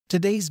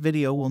Today's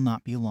video will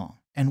not be long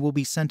and will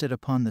be centered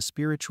upon the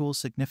spiritual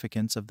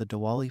significance of the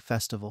Diwali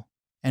festival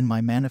and my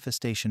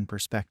manifestation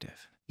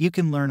perspective. You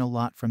can learn a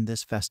lot from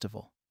this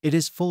festival. It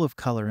is full of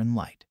color and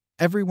light.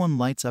 Everyone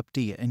lights up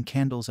diya and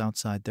candles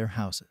outside their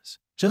houses.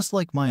 Just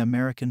like my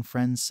American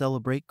friends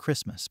celebrate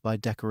Christmas by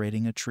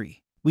decorating a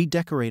tree, we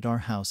decorate our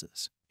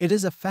houses. It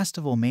is a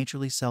festival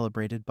majorly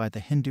celebrated by the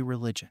Hindu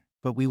religion,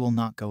 but we will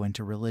not go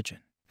into religion.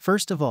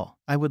 First of all,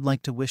 I would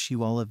like to wish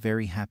you all a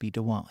very happy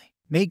Diwali.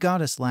 May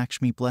Goddess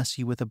Lakshmi bless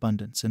you with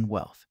abundance and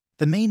wealth.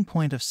 The main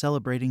point of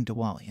celebrating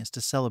Diwali is to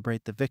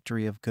celebrate the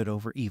victory of good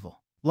over evil.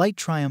 Light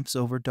triumphs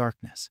over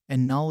darkness,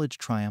 and knowledge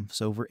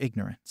triumphs over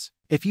ignorance.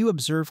 If you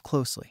observe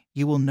closely,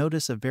 you will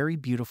notice a very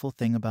beautiful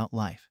thing about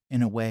life.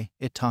 In a way,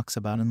 it talks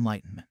about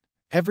enlightenment.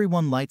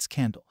 Everyone lights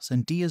candles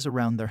and diyas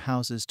around their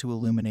houses to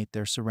illuminate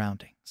their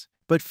surroundings.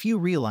 But few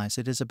realize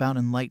it is about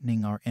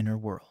enlightening our inner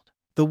world.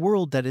 The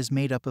world that is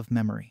made up of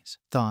memories,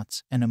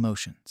 thoughts, and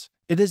emotions.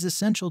 It is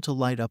essential to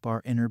light up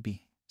our inner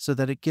being, so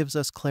that it gives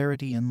us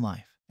clarity in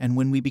life. And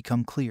when we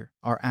become clear,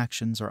 our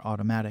actions are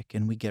automatic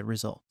and we get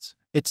results.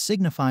 It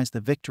signifies the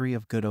victory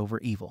of good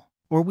over evil.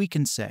 Or we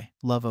can say,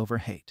 love over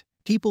hate.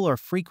 People are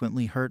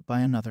frequently hurt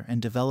by another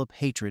and develop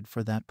hatred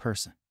for that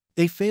person.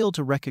 They fail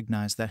to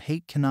recognize that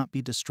hate cannot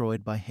be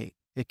destroyed by hate.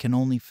 It can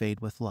only fade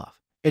with love.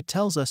 It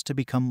tells us to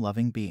become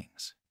loving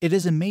beings. It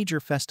is a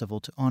major festival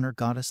to honor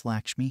Goddess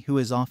Lakshmi, who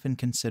is often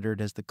considered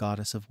as the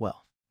goddess of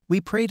wealth.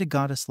 We pray to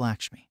Goddess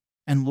Lakshmi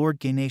and Lord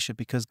Ganesha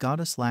because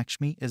Goddess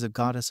Lakshmi is a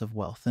goddess of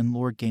wealth and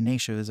Lord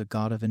Ganesha is a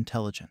god of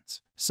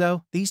intelligence.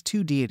 So, these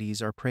two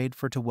deities are prayed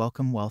for to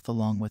welcome wealth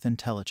along with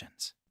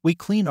intelligence. We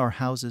clean our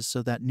houses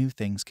so that new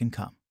things can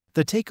come.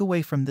 The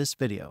takeaway from this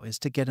video is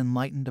to get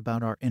enlightened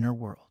about our inner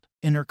world,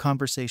 inner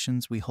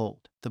conversations we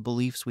hold, the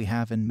beliefs we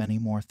have, and many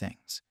more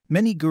things.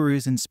 Many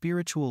gurus and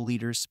spiritual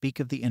leaders speak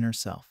of the inner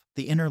self,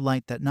 the inner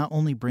light that not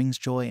only brings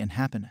joy and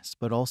happiness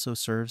but also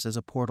serves as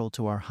a portal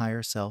to our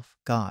higher self,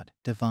 God,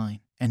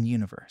 divine, and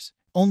universe.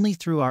 Only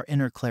through our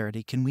inner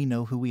clarity can we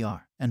know who we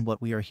are and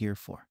what we are here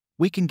for.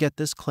 We can get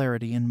this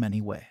clarity in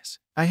many ways.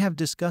 I have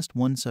discussed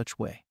one such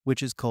way,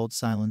 which is called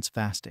silence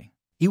fasting.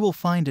 You will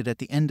find it at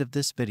the end of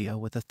this video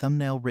with a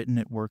thumbnail written.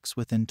 It works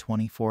within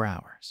 24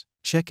 hours.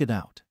 Check it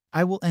out.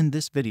 I will end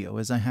this video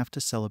as I have to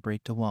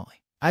celebrate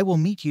Diwali. I will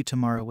meet you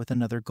tomorrow with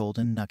another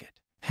golden nugget.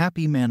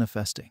 Happy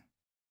manifesting.